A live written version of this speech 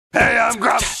Hey, I'm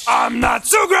Grumps. I'm not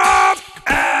so Grump,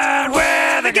 and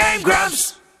we're the Game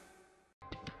Grumps.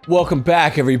 Welcome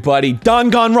back, everybody.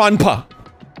 Danganronpa.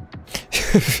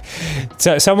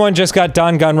 So someone just got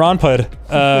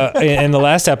Danganronpa in the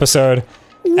last episode,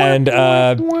 and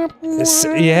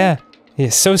yeah,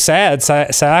 he's so sad.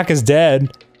 Sayaka's dead.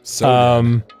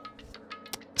 So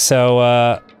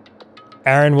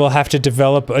Aaron will have to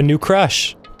develop a new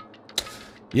crush.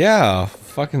 yeah,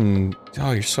 fucking.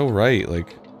 Oh, you're so right.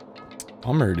 Like,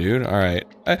 bummer, dude. All right.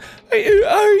 Are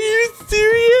you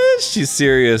serious? She's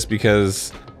serious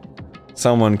because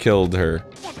someone killed her.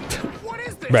 What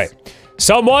is this? Right.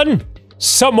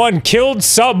 Someone killed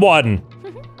someone.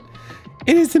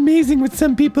 It is amazing what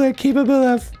some people are capable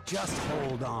of. Just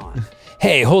hold on.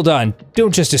 Hey, hold on.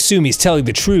 Don't just assume he's telling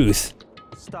the truth.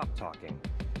 Stop talking.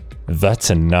 That's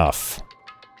enough.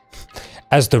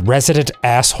 As the resident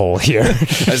asshole here.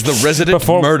 As the resident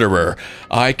murderer,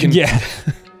 I can. Yeah.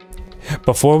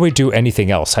 Before we do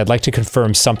anything else, I'd like to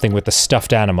confirm something with the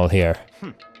stuffed animal here.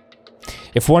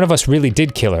 If one of us really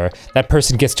did kill her, that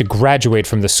person gets to graduate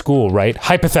from the school, right?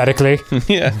 Hypothetically.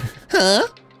 Yeah. Huh?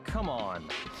 Come on.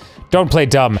 Don't play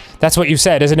dumb. That's what you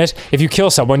said, isn't it? If you kill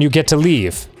someone, you get to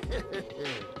leave.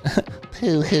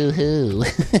 Poo hoo hoo.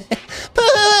 Poo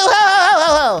hoo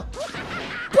hoo.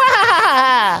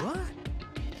 Wah!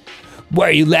 Why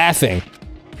are you laughing?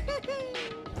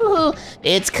 Ooh,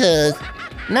 it's cause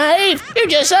naive. You're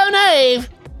just so naive.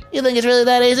 You think it's really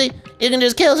that easy? You can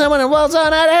just kill someone and waltz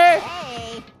on out of here?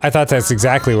 I thought that's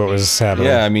exactly what was happening.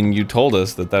 Yeah, I mean, you told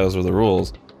us that those were the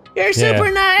rules. You're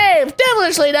super naive,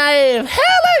 devilishly naive,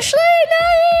 hellishly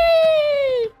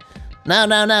naive.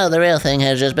 No, the real thing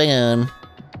has just begun.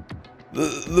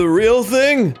 The real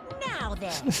thing? Now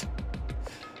then.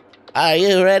 Are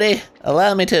you ready?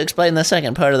 Allow me to explain the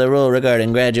second part of the rule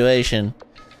regarding graduation.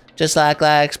 Just like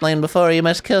I explained before, you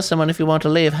must kill someone if you want to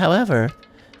leave. However,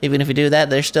 even if you do that,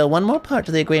 there's still one more part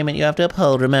to the agreement you have to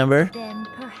uphold, remember? Then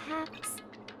perhaps.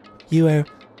 You are...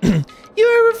 you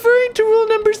are referring to rule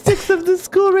number 6 of the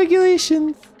school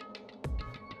regulations.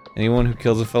 Anyone who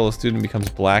kills a fellow student becomes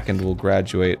black and will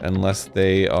graduate unless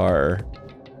they are...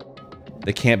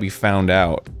 They can't be found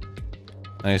out.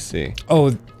 I see.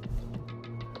 Oh,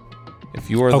 If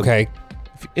you are the, okay.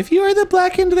 If you are the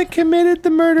blackened that committed the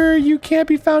murder, you can't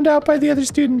be found out by the other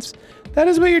students. That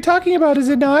is what you're talking about, is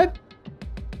it not?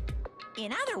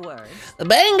 In other words.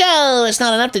 Bingo! It's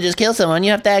not enough to just kill someone,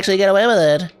 you have to actually get away with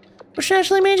it. Which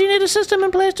actually means you need a system in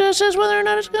place to assess whether or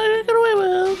not it's gonna get away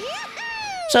with.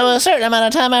 So a certain amount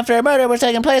of time after a murder was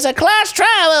taking place, a class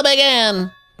trial will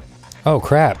begin! Oh,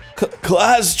 crap.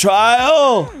 Class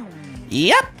trial?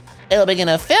 Yep! It'll begin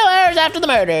a few hours after the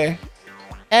murder.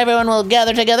 Everyone will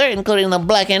gather together, including the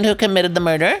blackened who committed the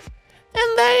murder.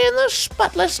 And they and the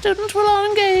spotless students will all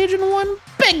engage in one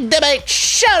big debate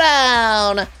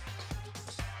showdown!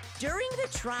 During the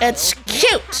trial, It's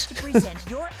cute! During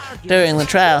During the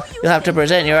trial, you'll have to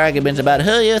present your arguments about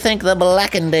who you think the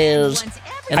blackened is.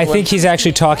 I think he's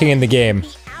actually talking in the game.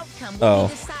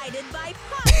 Oh.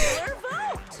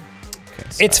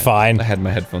 It's fine. I had my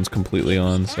headphones completely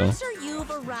on, so...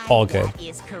 All good.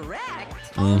 Is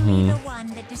correct. Only the one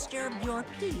that disturbed your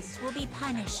peace will be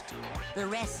punished. The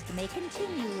rest may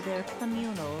continue their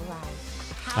communal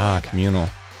life. Ah, communal.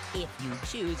 If you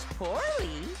choose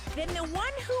poorly, then the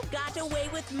one who got away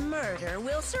with murder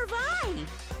will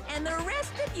survive, and the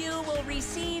rest of you will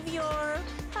receive your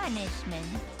punishment.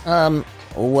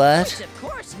 What? Which of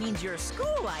course means your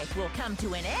school life will come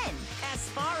to an end. As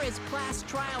far as class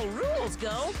trial rules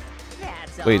go,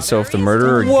 that's all Wait, so if the there is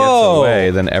murderer to gets Whoa.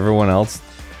 away, then everyone else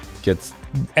gets...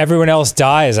 Everyone else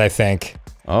dies, I think.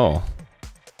 Oh,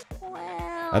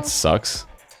 Well, that sucks.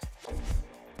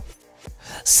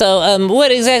 So,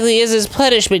 what exactly is this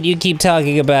punishment you keep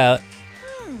talking about?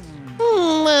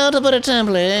 Well, to put it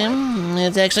simply,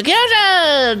 it's execution!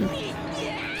 Look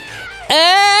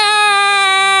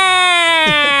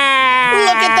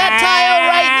at that tile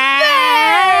right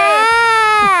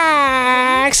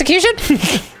there! Execution?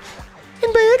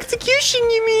 And by execution,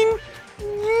 you mean...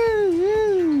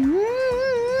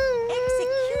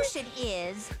 execution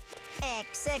is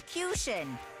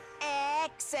execution.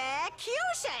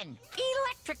 Execution!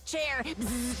 Electric chair!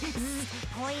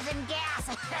 Poison gas!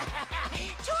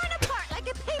 Torn apart like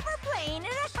a paper plane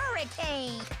in a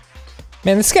hurricane!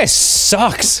 Man, this guy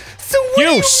sucks. So what do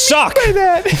you suck. mean by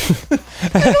that?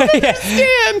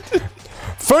 Yeah.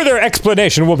 Further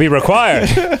explanation will be required.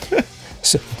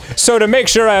 So to make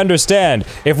sure I understand,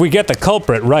 if we get the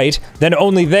culprit right, then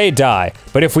only they die.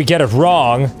 But if we get it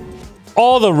wrong,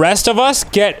 all the rest of us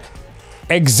get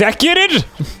executed?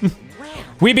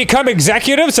 We become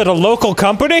executives at a local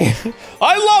company?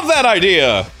 I love that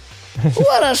idea!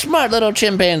 What a smart little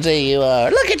chimpanzee you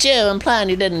are. Look at you, implying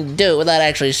you didn't do it without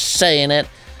actually saying it.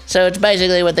 So it's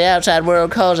basically what the outside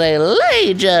world calls a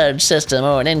lay judge system,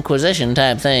 or an inquisition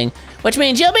type thing, which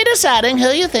means you'll be deciding who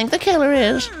you think the killer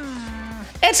is.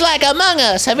 It's like Among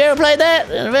Us. Have you ever played that?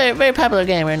 A very, very popular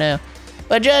game right now.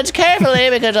 But judge carefully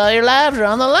because all your lives are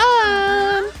on the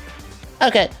line.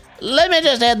 Okay, let me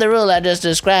just add the rule I just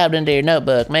described into your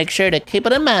notebook. Make sure to keep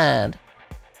it in mind.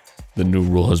 The new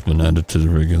rule has been added to the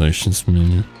regulations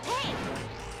menu.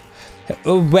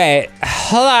 Wait,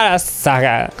 hold on a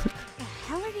second.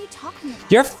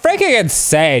 You're freaking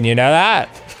insane, you know that?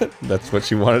 That's what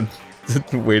she wanted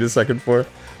to wait a second for?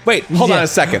 Wait, hold on a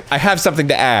second. I have something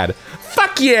to add.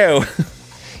 Fuck you!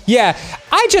 Yeah,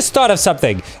 I just thought of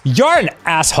something. You're an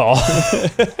asshole.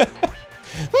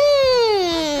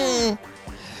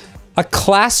 A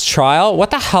class trial?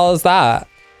 What the hell is that?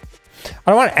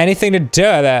 I don't want anything to do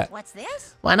with it. What's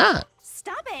this? Why not?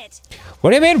 Stop it!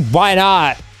 What do you mean, why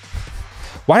not?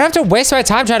 Why do I have to waste my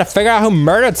time trying to figure out who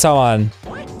murdered someone?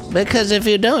 Because if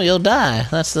you don't, you'll die.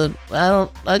 That's the...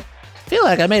 I feel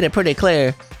like I made it pretty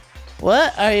clear.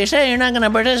 What? Are you saying you're not going to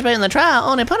participate in the trial?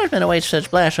 Only punishment awaits such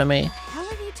blasphemy. How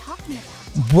are you talking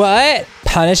about? What?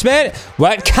 Punishment?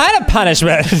 What kind of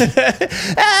punishment?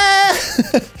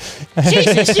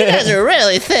 Jesus, you guys are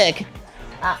really thick.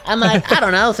 I might, I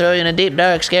don't know, throw you in a deep,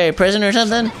 dark, scary prison or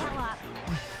something.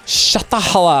 Shut the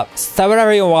hell up. Say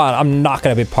whatever you want. I'm not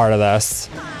gonna be part of this.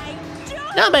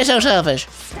 Don't be so selfish.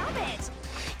 Stop it!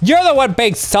 You're the one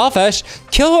being selfish.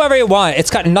 Kill whoever you want.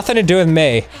 It's got nothing to do with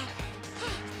me.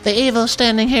 The evil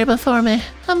standing here before me.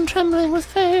 I'm trembling with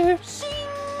fear.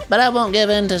 But I won't give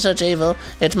in to such evil.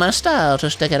 It's my style to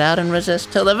stick it out and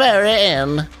resist till the very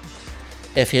end.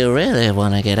 If you really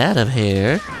want to get out of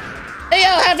here, you'll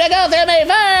have to go through me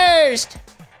first!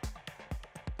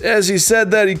 As he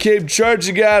said that, he came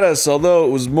charging at us, although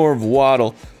it was more of a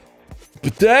waddle.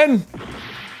 But then...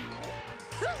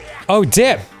 Oh,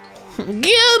 dip. Give me!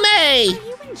 Are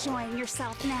you enjoying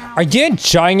yourself now? Are you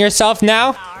enjoying yourself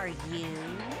now? Are you?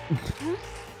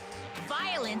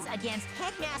 Violence against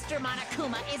Headmaster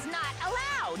Monokuma is not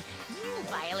allowed. You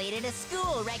violated a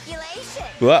school regulation.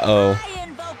 Uh-oh. I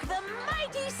invoke the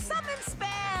mighty summon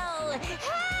spell.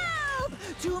 Help!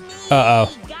 To me, Uh-oh.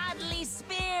 godly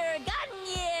spear,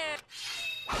 Gunyear.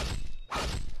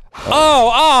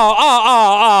 Oh.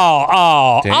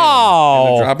 Damn.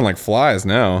 Oh. They're dropping like flies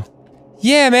now.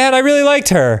 Yeah, man, I really liked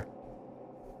her.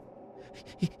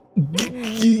 You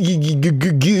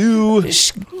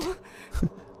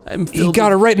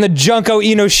got her right in the JUNKO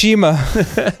Enoshima.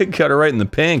 Got her right in the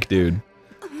pink, dude.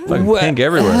 Fucking What? pink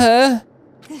everywhere.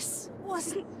 This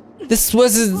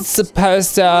wasn't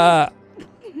supposed to.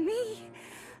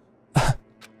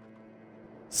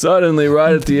 Suddenly,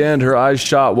 right at the end, her eyes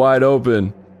shot wide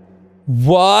open.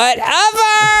 Whatever!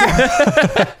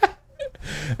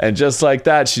 And just like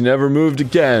that, she never moved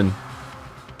again.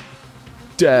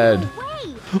 Dead.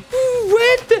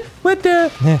 What the?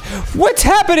 What's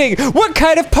happening? What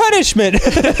kind of punishment?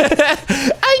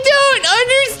 I don't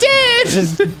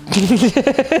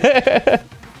understand!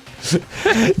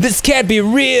 This can't be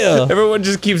real. Everyone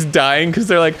just keeps dying because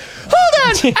they're like, hold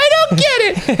on, I don't get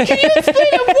it. Can you explain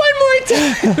it one more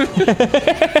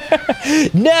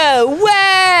time? No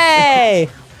way!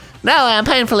 Now I am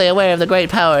painfully aware of the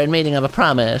great power and meaning of a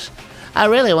promise. I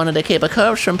really wanted to keep a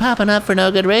corpse from popping up for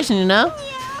no good reason, you know?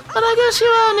 But I guess you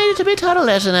all needed to be taught a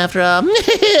lesson after all.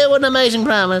 What an amazing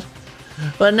promise.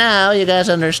 But now you guys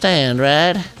understand,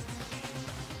 right?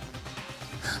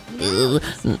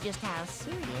 Just how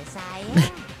serious I am.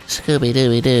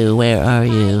 Scooby-Dooby-Doo, where are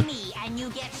you? Me and you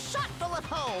get shot full of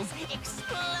holes,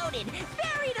 exploded,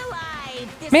 buried alive.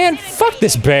 Man, fuck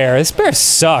this bear. This bear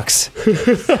sucks. So,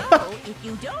 if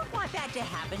you don't want that to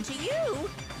happen to you,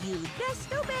 you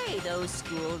best obey those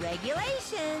school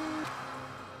regulations.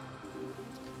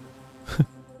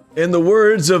 In the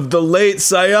words of the late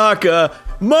Sayaka,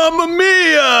 Mamma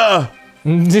Mia!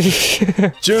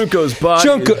 Junko's body.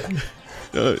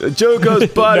 Junko's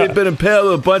body had been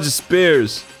impaled with a bunch of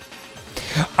spears.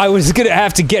 I was gonna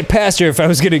have to get past her if I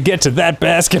was gonna get to that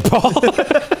basketball.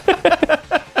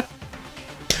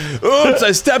 Oops,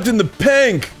 I stepped in the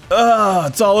pink. Ah,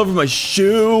 it's all over my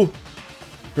shoe.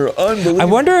 You're unbelievable.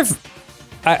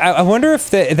 I wonder if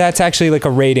that's actually like a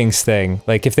ratings thing.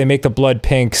 Like if they make the blood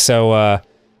pink, so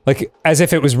like as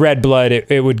if it was red blood,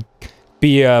 it would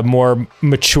be more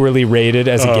maturely rated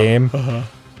as a game.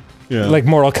 Yeah. Like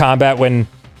Mortal Kombat when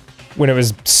it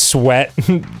was sweat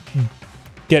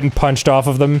getting punched off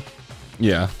of them.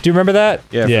 Yeah. Do you remember that?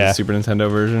 Yeah, for the Super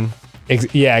Nintendo version.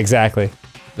 Yeah, exactly.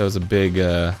 That was a big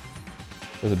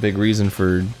reason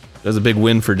for, that was a big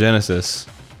win for Genesis.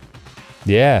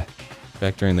 Yeah.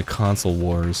 Back during the console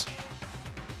wars.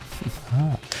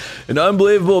 An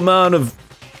unbelievable amount of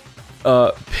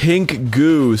pink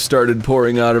goo started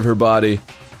pouring out of her body.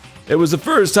 It was the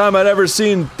first time I'd ever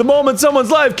seen the moment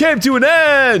someone's life came to an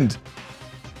end!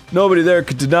 Nobody there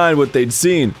could deny what they'd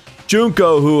seen.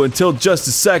 Junko, who until just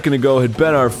a second ago had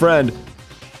been our friend,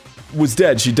 was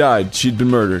dead. She died. She'd been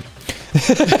murdered.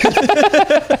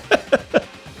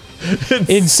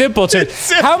 In simple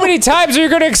terms, how many times are you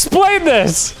gonna explain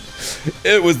this?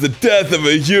 It was the death of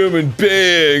a human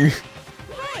being.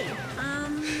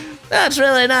 That's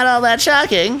really not all that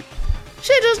shocking.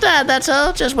 She just died, that's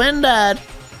all. Just went and died.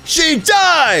 She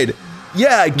died!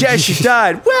 Yeah, I guess she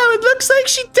died. Well, it looks like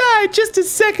she died just a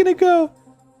second ago.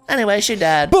 Anyway, she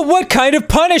died. But what kind of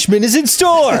punishment is in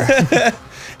store?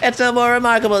 It's no more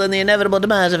remarkable than the inevitable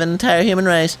demise of an entire human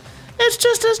race. It's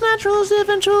just as natural as the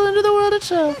eventual end of the world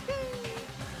itself.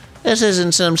 This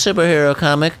isn't some superhero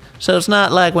comic, so it's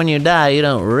not like when you die, you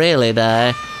don't really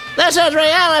die. This is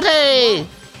reality!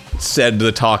 Said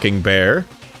the talking bear.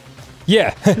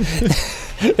 Yeah.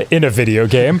 In a video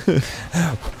game.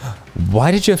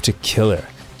 Why did you have to kill her?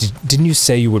 Didn't you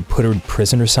say you would put her in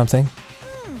prison or something?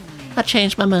 I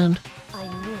changed my mind.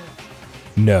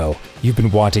 No, you've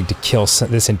been wanting to kill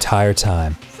this entire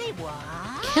time. Say what?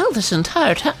 Kill this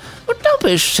entire time? Well, don't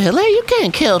be silly. You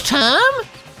can't kill time.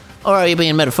 Or are you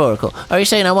being metaphorical? Are you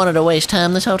saying I wanted to waste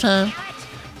time this whole time?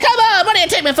 Come on, what do you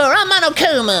take me for? I'm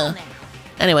Monokuma.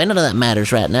 Anyway, none of that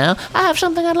matters right now. I have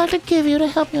something I'd like to give you to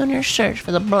help you on your search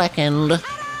for the Black End.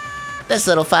 This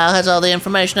little file has all the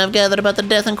information I've gathered about the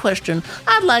death in question.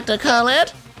 I'd like to call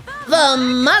it the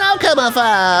Monokuma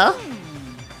file.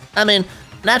 I mean,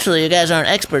 naturally you guys aren't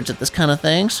experts at this kind of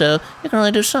thing, so you can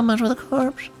only do so much with a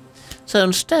corpse. So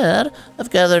instead,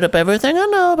 I've gathered up everything I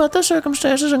know about the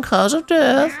circumstances and cause of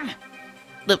death.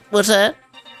 What's that?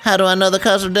 How do I know the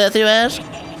cause of death, you ask?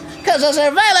 Because the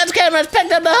surveillance cameras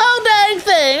picked up the whole dang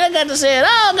thing. I got to see it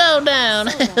all go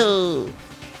down.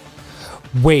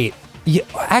 Wait,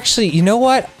 actually, you know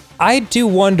what? I do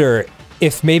wonder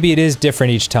if maybe it is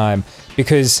different each time,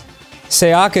 because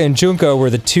Sayaka and Junko were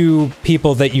the two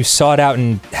people that you sought out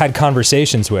and had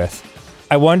conversations with.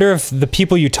 I wonder if the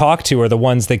people you talk to are the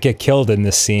ones that get killed in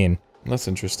this scene. That's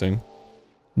interesting.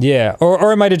 Yeah,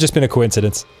 or it might have just been a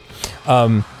coincidence.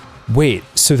 Wait,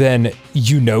 so then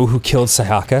you know who killed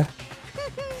Sayaka?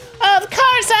 Of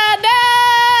course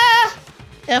I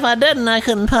do! If I didn't, I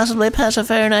couldn't possibly pass a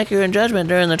fair and accurate judgment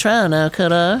during the trial now,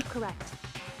 could I? Correct.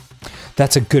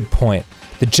 That's a good point.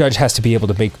 The judge has to be able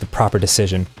to make the proper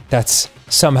decision. That's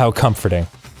somehow comforting.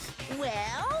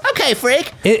 Well, Okay,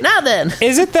 freak. It- Now then,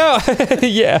 Is it though?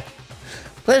 Yeah.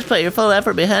 please put your full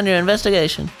effort behind your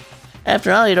investigation.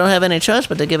 After all, you don't have any choice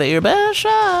but to give it your best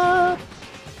shot.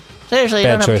 Seriously, you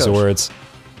Bad don't have a choice of choice. words.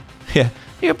 Yeah.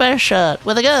 Your best shot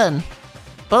with a gun.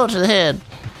 Bullet to the head.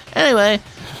 Anyway,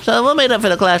 so we'll meet up for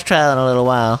the class trial in a little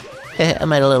while. I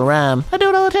made a little rhyme. I do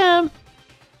it all the time.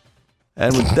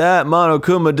 And with that,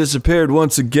 Monokuma disappeared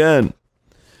once again.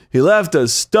 He left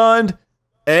us stunned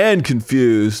and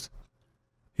confused.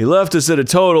 He left us at a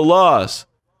total loss.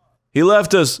 He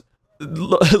left us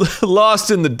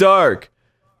lost in the dark.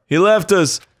 He left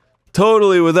us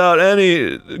totally without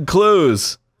any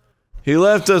clues. He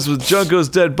left us with Junko's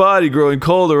dead body growing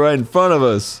colder right in front of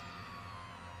us.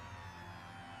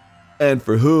 And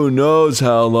for who knows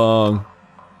how long.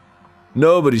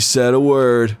 Nobody said a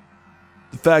word.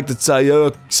 The fact that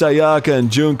Sayaka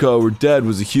and Junko were dead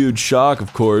was a huge shock,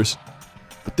 of course.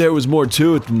 But there was more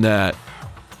to it than that.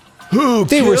 Who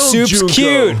They killed were soups Junko?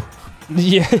 cute.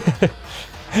 Yeah.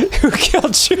 Who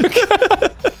killed Junko?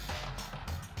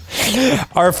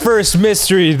 Our first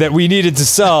mystery that we needed to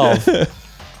solve.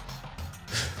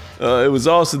 It was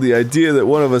also the idea that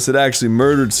one of us had actually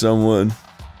murdered someone.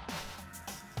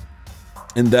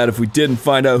 And that if we didn't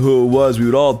find out who it was, we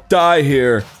would all die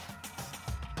here.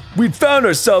 We'd found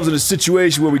ourselves in a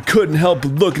situation where we couldn't help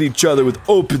but look at each other with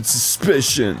open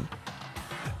suspicion.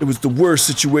 It was the worst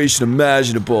situation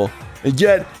imaginable. And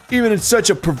yet, even in such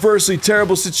a perversely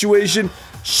terrible situation,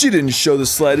 she didn't show the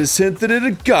slightest hint that it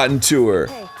had gotten to her.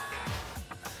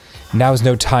 Now's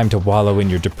no time to wallow in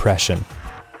your depression.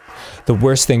 The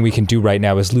worst thing we can do right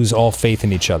now is lose all faith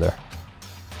in each other.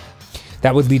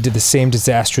 That would lead to the same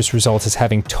disastrous result as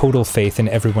having total faith in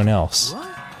everyone else.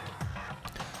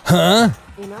 Huh?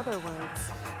 in other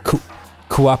words.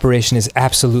 Cooperation is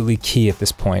absolutely key at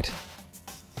this point.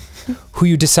 Who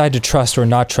you decide to trust or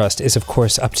not trust is of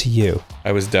course up to you.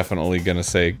 I was definitely gonna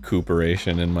say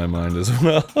cooperation in my mind as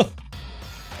well.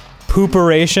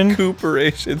 Pooperation?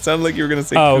 Cooperation. It sounded like you were gonna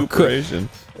say cooperation.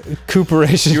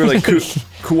 Cooperation. You were like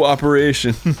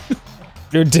cooperation.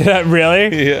 Did I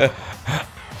really? Yeah.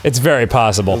 It's very I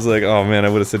possible. was like, oh man, I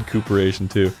would have said cooperation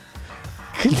too.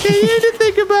 Continue to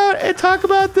think about and talk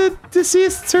about the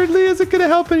deceased certainly isn't gonna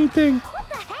help anything. What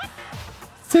the heck?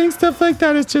 Saying stuff like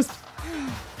that is just...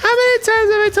 How many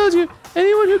times have I told you,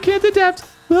 anyone who can't adapt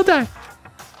will die?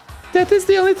 Death is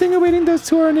the only thing awaiting those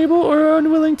who are unable or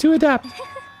unwilling to adapt.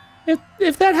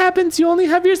 If that happens, you only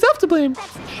have yourself to blame.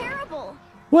 That's terrible.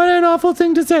 What an awful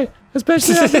thing to say,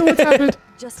 especially after what's happened.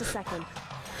 Just a second.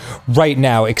 Right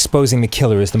now, exposing the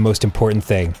killer is the most important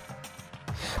thing.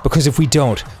 Because if we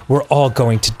don't, we're all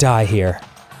going to die here.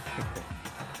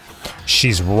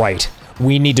 She's right.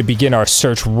 We need to begin our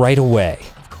search right away.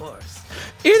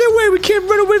 Either way, we can't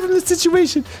run away from the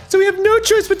situation, so we have no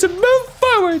choice but to move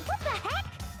forward. What the heck?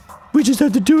 We just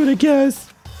have to do it, I guess.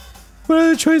 What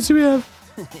other choice do we have?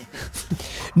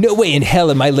 No way in hell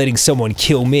am I letting someone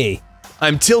kill me.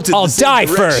 I'm tilted. I'll the same die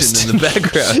direction first. In the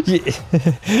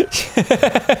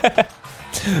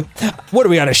background. What are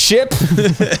we on a ship?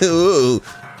 Ooh.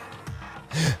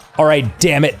 All right,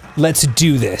 damn it. Let's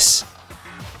do this.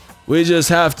 We just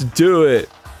have to do it.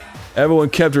 Everyone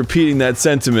kept repeating that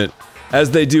sentiment,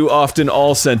 as they do often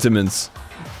all sentiments.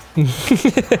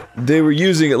 They were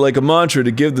using it like a mantra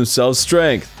to give themselves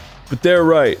strength. But they're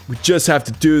right, we just have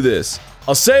to do this.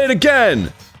 I'll say it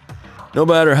again! No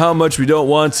matter how much we don't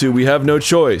want to, we have no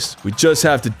choice. We just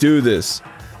have to do this.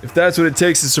 If that's what it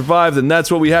takes to survive, then that's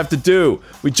what we have to do.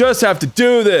 We just have to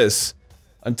do this!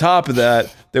 On top of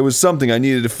that, there was something I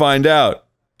needed to find out.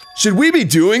 Should we be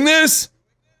doing this?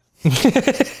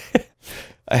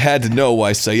 I had to know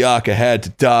why Sayaka had to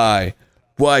die.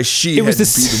 Why she had to be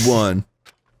the one.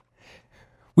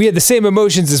 We had the same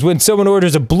emotions as when someone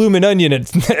orders a bloomin' onion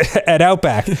at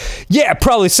Outback. Yeah,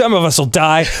 probably some of us will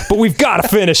die, but we've got to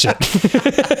finish it.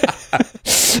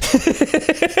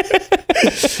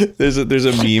 There's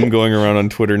a meme going around on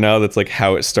Twitter now that's like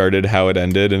how it started, how it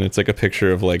ended, and it's like a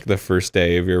picture of like the first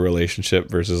day of your relationship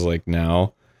versus like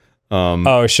now.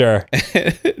 Oh, sure.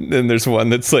 And then there's one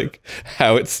that's like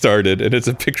how it started, and it's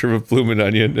a picture of a bloomin'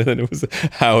 onion, and then it was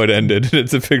how it ended, and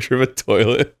it's a picture of a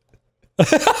toilet.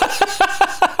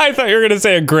 I thought you were gonna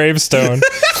say a gravestone.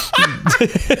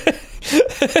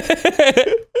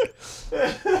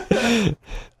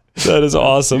 That is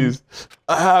awesome. Jeez.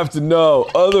 I have to know,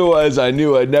 otherwise I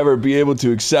knew I'd never be able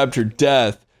to accept her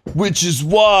death, which is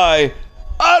why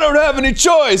I don't have any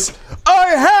choice. I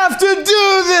have to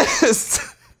do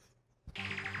this.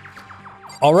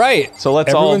 All right. So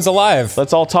everyone's alive.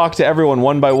 Let's all talk to everyone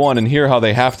one by one and hear how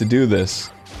they have to do this.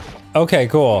 Okay,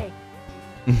 cool.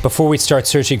 Before we start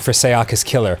searching for Sayaka's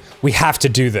killer, we have to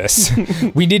do this.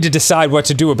 We need to decide what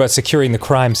to do about securing the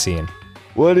crime scene.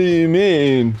 What do you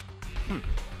mean?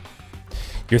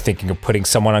 You're thinking of putting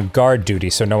someone on guard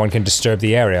duty so no one can disturb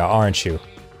the area, aren't you?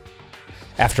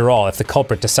 After all, if the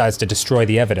culprit decides to destroy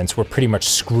the evidence, we're pretty much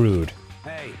screwed.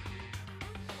 Hey.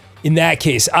 In that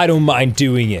case, I don't mind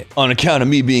doing it. On account of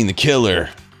me being the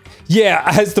killer. Yeah,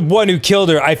 as the one who killed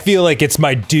her, I feel like it's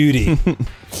my duty.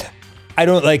 I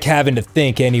don't like having to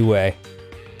think anyway.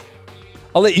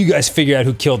 I'll let you guys figure out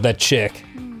who killed that chick.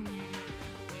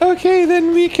 Okay,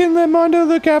 then we can let Mondo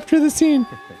look after the scene.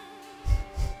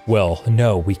 Well,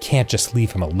 no, we can't just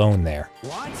leave him alone there.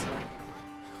 What?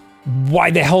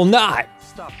 Why the hell not?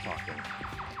 Stop talking.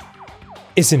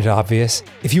 Isn't it obvious?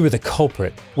 If you were the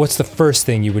culprit, what's the first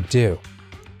thing you would do?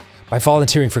 By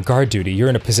volunteering for guard duty, you're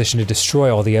in a position to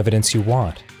destroy all the evidence you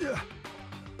want.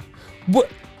 What?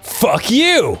 Fuck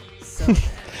you!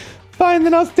 Fine,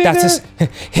 then I'll stay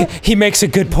there. He makes a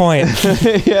good point.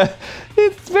 Yeah,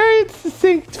 it's very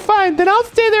succinct. Fine, then I'll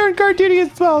stay there on guard duty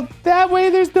as well. That way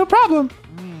there's no problem.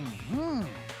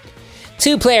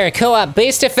 Two-player co-op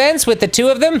base defense with the two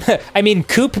of them? I mean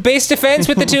coop base defense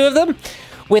with the two of them?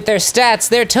 With their stats,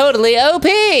 they're totally OP!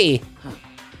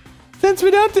 Since we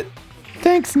don't...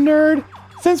 Thanks, nerd.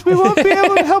 Since we won't be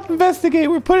able to help investigate,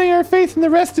 we're putting our faith in the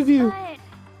rest of you.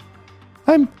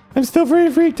 I'm still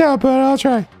pretty freaked out, but I'll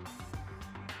try.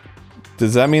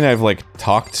 Does that mean I've like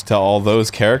talked to all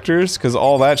those characters? Because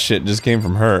all that shit just came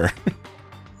from her.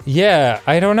 Yeah,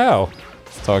 I don't know.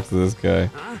 Let's talk to this guy.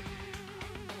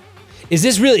 Is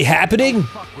this really happening?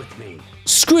 Fuck with me.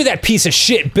 Screw that piece of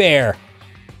shit bear!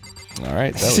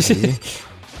 Alright, that was easy.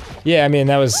 Yeah, I mean,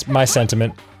 that was my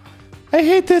sentiment. I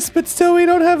hate this, but still we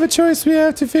don't have a choice. We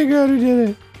have to figure out who did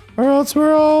it. Or else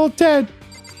we're all dead.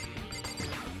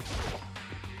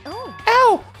 Oh.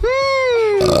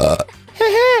 Ow!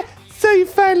 Heh So you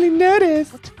finally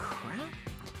noticed. What the crap?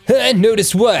 I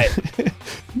noticed what?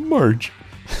 Marge.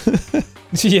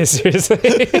 Yeah, seriously.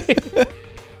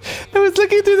 I was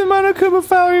looking through the Monokuma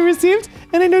file we received,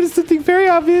 and I noticed something very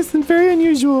obvious and very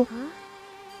unusual.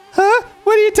 Huh?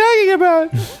 What are you talking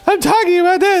about? I'm talking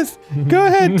about this. Go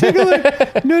ahead, take a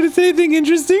look. Notice anything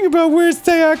interesting about where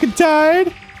Sayaka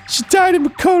died? She died in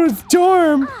Makoto's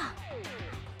dorm.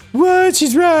 What?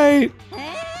 She's right.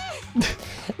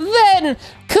 Then,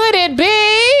 could it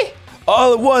be?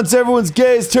 All at once, everyone's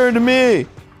gaze turned to me.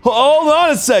 Hold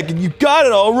on a second, you got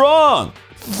it all wrong.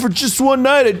 For just one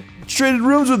night, I traded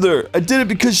rooms with her. I did it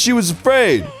because she was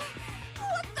afraid.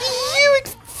 You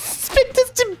expect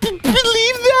us to believe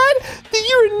that? That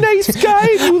you're a nice guy?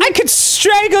 I could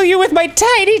strangle you with my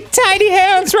tiny, tiny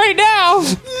hands right now.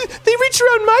 They reach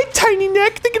around my tiny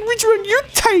neck. They can reach around your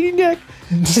tiny neck.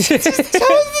 Just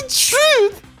tell us the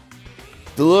truth.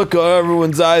 The look on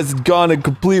everyone's eyes had gone a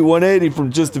complete 180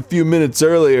 from just a few minutes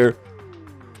earlier.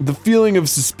 The feeling of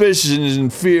suspicion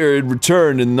and fear had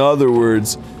returned. In other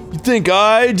words, you think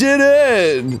I did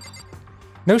it?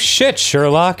 No shit,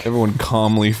 Sherlock. Everyone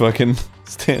calmly fucking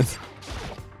stands.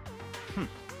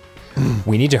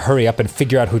 We need to hurry up and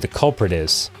figure out who the culprit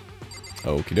is.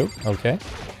 Okie doke. Okay.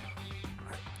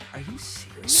 Are you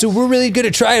serious? So we're really gonna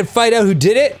try and find out who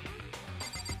did it?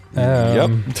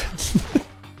 Yep.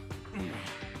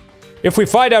 If we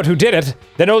find out who did it,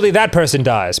 then only that person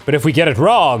dies. But if we get it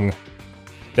wrong,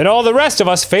 then all the rest of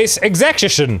us face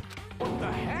execution.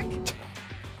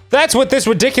 That's what this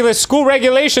ridiculous school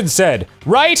regulation said,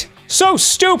 right? So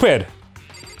stupid!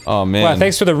 Oh man. Wow,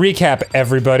 thanks for the recap,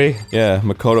 everybody. Yeah,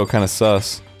 Makoto kind of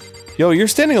sus. Yo, you're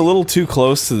standing a little too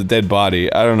close to the dead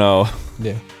body. I don't know.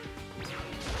 Yeah.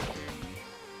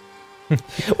 We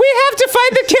have to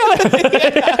find the killer!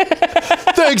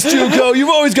 Thanks, Junko. You've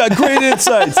always got great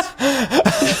insights.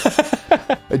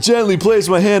 I gently placed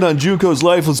my hand on Junko's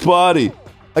lifeless body.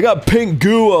 I got pink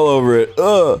goo all over it.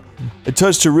 Ugh. I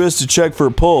touched her wrist to check for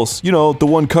a pulse. You know, the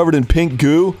one covered in pink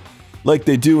goo? Like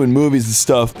they do in movies and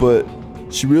stuff, but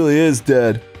she really is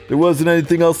dead. There wasn't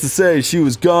anything else to say. She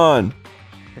was gone.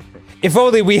 If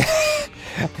only we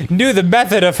knew the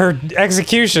method of her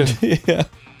execution. Yeah.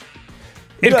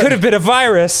 It could have been a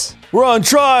virus. We're on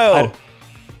trial.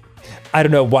 I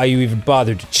don't know why you even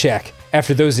bothered to check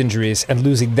after those injuries and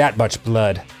losing that much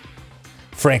blood.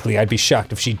 Frankly, I'd be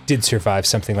shocked if she did survive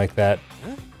something like that.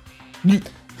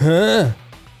 Huh?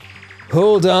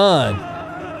 Hold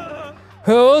on.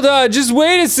 Hold on, just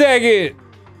wait a second.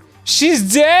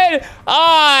 She's dead?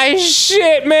 Ah,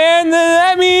 shit, man.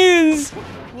 That means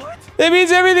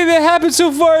everything that happened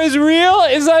so far is real?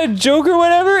 It's not a joke or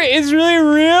whatever? It's really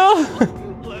real?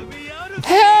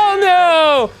 Hell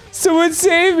no! Someone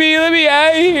save me, let me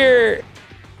out of here!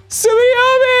 Somebody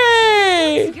help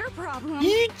me! Your problem.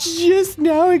 You just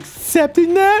now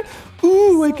accepting that?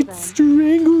 Ooh, I could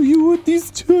strangle you with these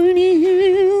tiny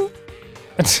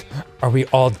hands. Are we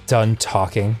all done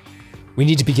talking? We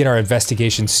need to begin our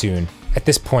investigation soon. At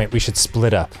this point, we should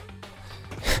split up.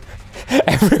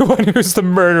 Everyone who's the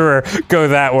murderer, go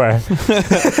that way.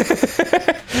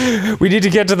 We need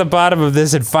to get to the bottom of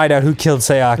this and find out who killed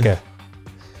Sayaka.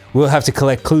 We'll have to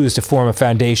collect clues to form a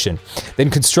foundation, then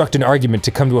construct an argument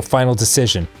to come to a final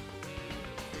decision.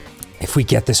 If we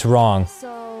get this wrong,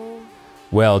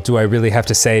 well, do I really have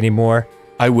to say any more?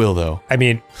 I will though. I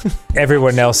mean,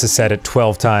 everyone else has said it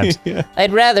 12 times. Yeah.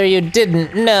 I'd rather you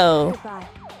didn't know.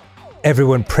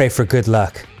 Everyone pray for good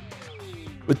luck.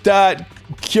 With that,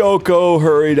 Kyoko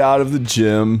hurried out of the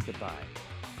gym.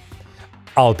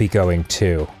 I'll be going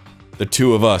too. The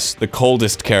two of us, the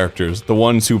coldest characters, the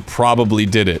ones who probably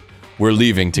did it, we're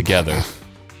leaving together.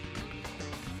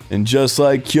 And just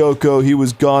like Kyoko, he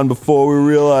was gone before we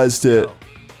realized it.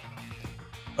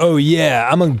 Oh yeah,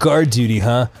 I'm on guard duty,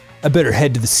 huh? I better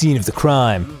head to the scene of the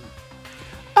crime.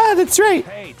 Ah, that's right.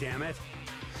 Hey, damn it.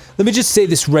 Let me just say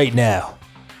this right now.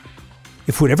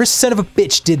 If whatever son of a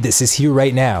bitch did this is here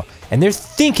right now, and they're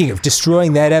thinking of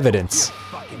destroying that evidence,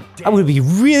 I'm gonna be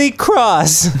really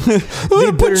cross. I'm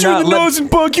gonna put you in the nose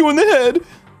and bonk you in the head.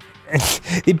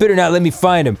 They better not let me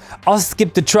find them. I'll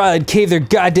skip the trial and cave their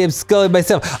goddamn skull in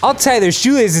myself. I'll tie their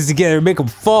shoelaces together and make them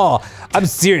fall. I'm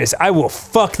serious, I will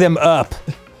fuck them up.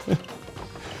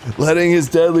 Letting his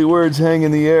deadly words hang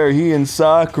in the air, he and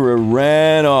Sakura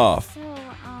ran off.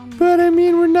 But I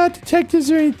mean, we're not detectives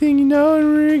or anything, you know,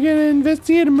 and we're gonna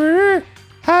investigate a murder?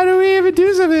 How do we even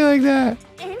do something like that?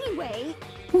 Anyway,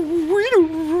 We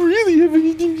don't really have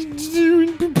anything to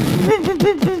do.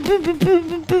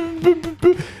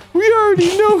 We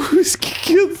already know who's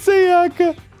killed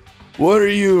Sayaka. What are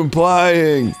you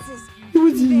implying? It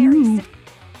was you.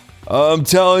 I'm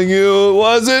telling you, it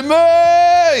wasn't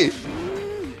me!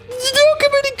 Don't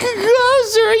come any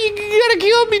closer. You gotta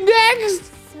kill me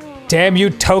next. Damn you,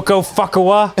 Toko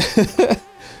Fukawa.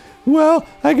 Well,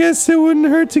 I guess it wouldn't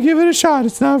hurt to give it a shot.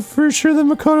 It's not for sure that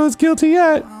Makoto is guilty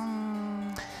yet.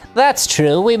 That's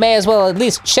true. We may as well at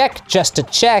least check just to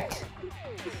check.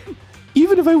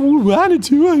 Even if I wanted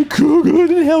to, I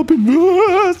couldn't help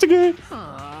investigate.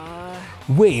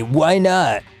 Wait, why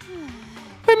not?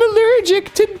 I'm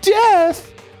allergic to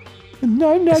death. And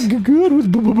I'm not good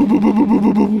with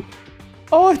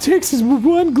all it takes is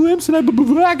one glimpse and I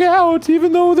black out,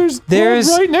 even though there's blood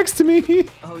right next to me.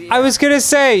 I was gonna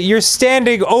say, you're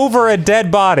standing over a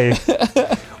dead body.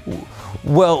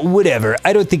 Well, whatever.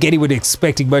 I don't think anyone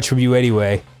expecting much from you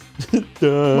anyway.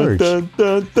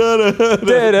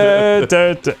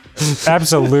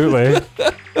 Absolutely.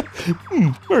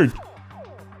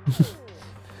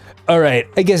 All right,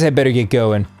 I guess I better get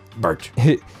going. Birch.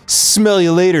 Smell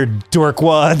you later,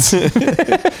 dorkwads.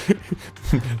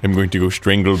 I'm going to go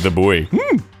strangle the boy.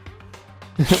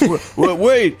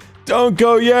 Wait, don't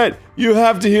go yet. You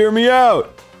have to hear me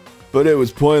out. But it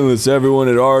was pointless. Everyone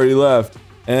had already left.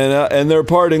 And their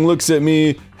parting looks at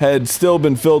me had still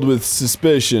been filled with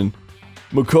suspicion.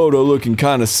 Makoto looking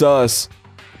kinda sus.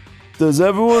 Does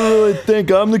everyone really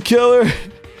think I'm the killer?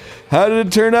 How did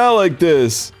it turn out like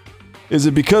this? Is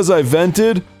it because I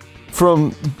vented?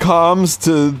 From comms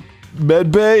to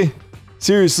medbay?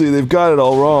 Seriously, they've got it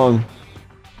all wrong.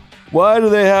 Why do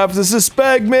they have to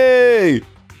suspect me?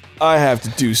 I have to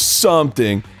do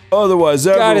something. Otherwise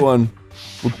everyone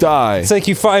will die. It's like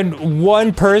you find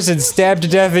one person stabbed to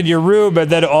death in your room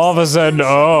and then all of a sudden,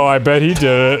 oh, I bet he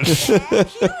did it.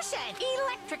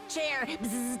 Electric chair.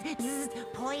 Bzz, bzz,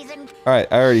 poison. Alright,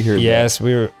 I already heard that. Yes,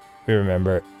 we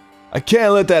remember. I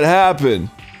can't let that happen.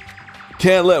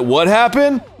 Can't let what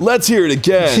happen? Let's hear it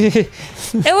again.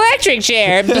 Electric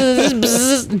chair. Bzz,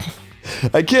 bzz.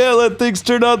 I can't let things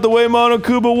turn out the way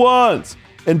Monokuma wants.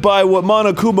 And by what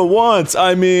Monokuma wants,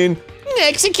 I mean...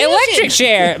 Execution. Electric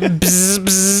chair. Bzz,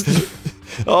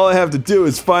 bzz. All I have to do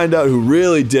is find out who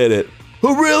really did it.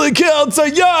 Who really killed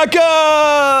Sayaka!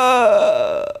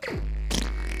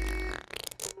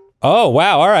 Oh,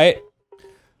 wow, alright.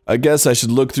 I guess I should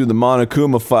look through the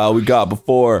Monokuma file we got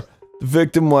before. The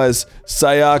victim was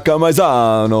Sayaka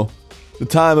Maizano. The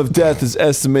time of death is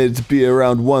estimated to be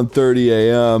around 1:30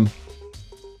 a.m.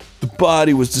 The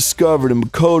body was discovered in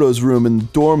Makoto's room in the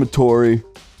dormitory.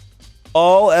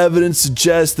 All evidence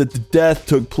suggests that the death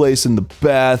took place in the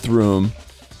bathroom.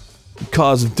 The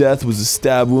cause of death was a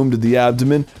stab wound to the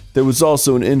abdomen. There was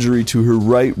also an injury to her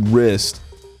right wrist.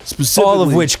 Specifically, All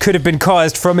of which could have been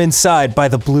caused from inside by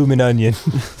the bloomin' onion.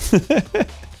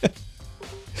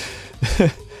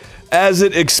 as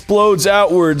it explodes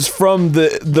outwards from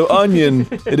the onion,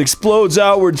 it explodes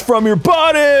outwards from your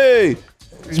body!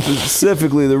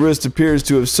 Specifically, the wrist appears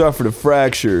to have suffered a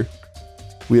fracture.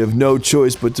 We have no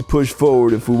choice but to push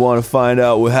forward if we want to find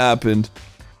out what happened.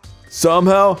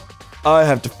 Somehow, I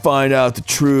have to find out the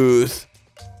truth,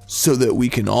 so that we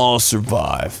can all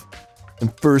survive.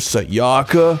 And first,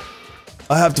 Sayaka,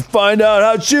 I have to find out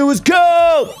how she was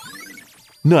killed!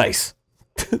 Nice.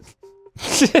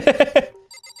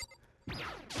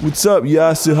 What's up,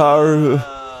 Yasuharu?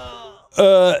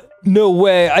 No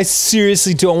way. I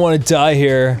seriously don't want to die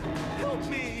here.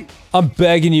 I'm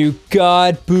begging you,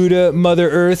 God, Buddha, Mother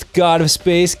Earth, God of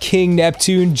Space, King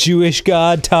Neptune, Jewish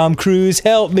God, Tom Cruise,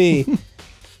 help me.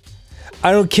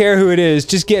 I don't care who it is,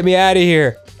 just get me out of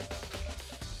here.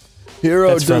 Hero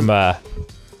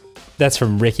That's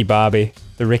from Ricky Bobby,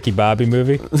 the Ricky Bobby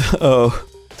movie. Oh,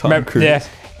 Tom Cruise. Yeah.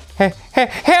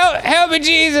 Help me,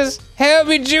 Jesus! Help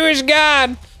me, Jewish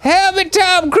God! Help me,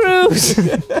 Tom Cruise!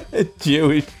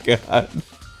 Jewish God.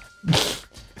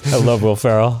 I love Will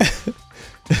Ferrell.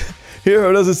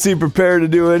 Hero doesn't seem prepared to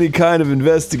do any kind of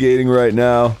investigating right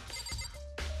now.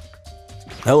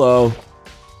 Hello.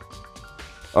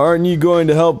 Aren't you going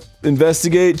to help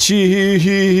investigate?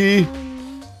 Chee-hee-hee-hee.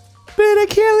 But I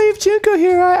can't leave Junko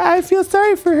here. I feel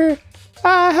sorry for her.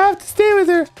 I have to stay with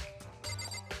her.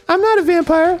 I'm not a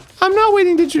vampire. I'm not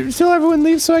waiting till everyone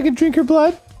leaves so I can drink her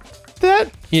blood.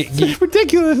 That's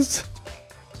ridiculous.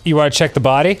 You want to check the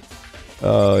body?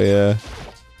 Oh, yeah.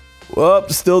 Well,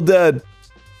 still dead.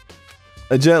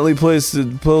 I gently placed the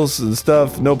pulse and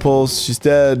stuff. No pulse. She's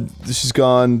dead. She's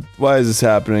gone. Why is this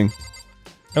happening?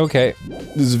 Okay.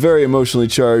 This is very emotionally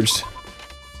charged.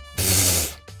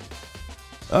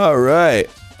 Alright.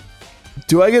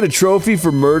 Do I get a trophy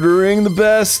for murdering the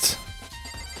best?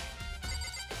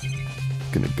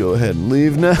 Gonna go ahead and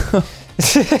leave now.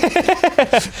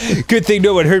 Good thing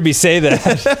no one heard me say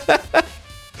that.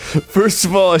 First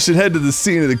of all, I should head to the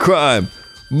scene of the crime.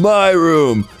 My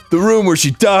room. The room where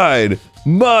she died.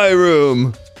 My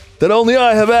room. That only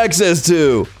I have access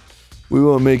to. We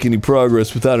won't make any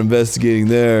progress without investigating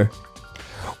there.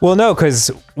 Well, no, because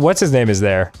what's his name is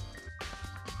there.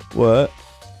 What?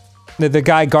 the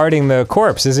guy guarding the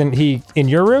corpse, isn't he in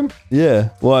your room? Yeah.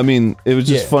 Well, I mean, it was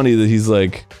just Yeah. funny that he's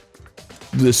like,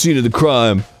 the scene of the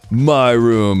crime, my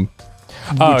room,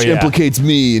 Oh, which yeah. implicates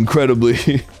me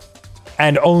incredibly.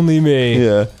 And only me.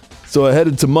 Yeah. So I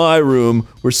headed to my room,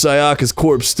 where Sayaka's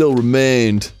corpse still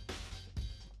remained.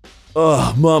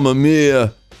 Ugh, mamma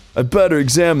mia. I better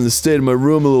examine the state of my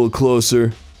room a little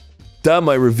closer. That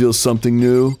might reveal something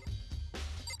new.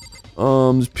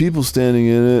 There's people standing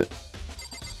in it.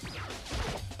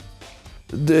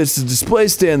 It's the display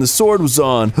stand the sword was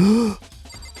on.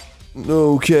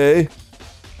 Okay.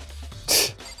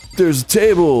 There's a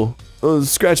table. Oh,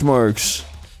 scratch marks.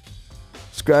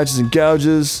 Scratches and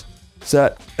gouges. Is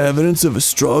that evidence of a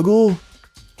struggle?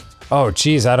 Oh,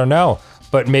 geez, I don't know.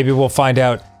 But maybe we'll find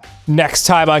out next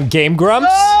time on Game Grumps?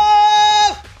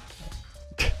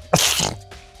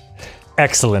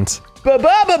 Excellent.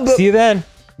 See you then.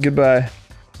 Goodbye.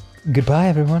 Goodbye,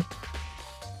 everyone.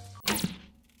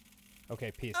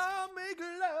 Okay, peace. I'll make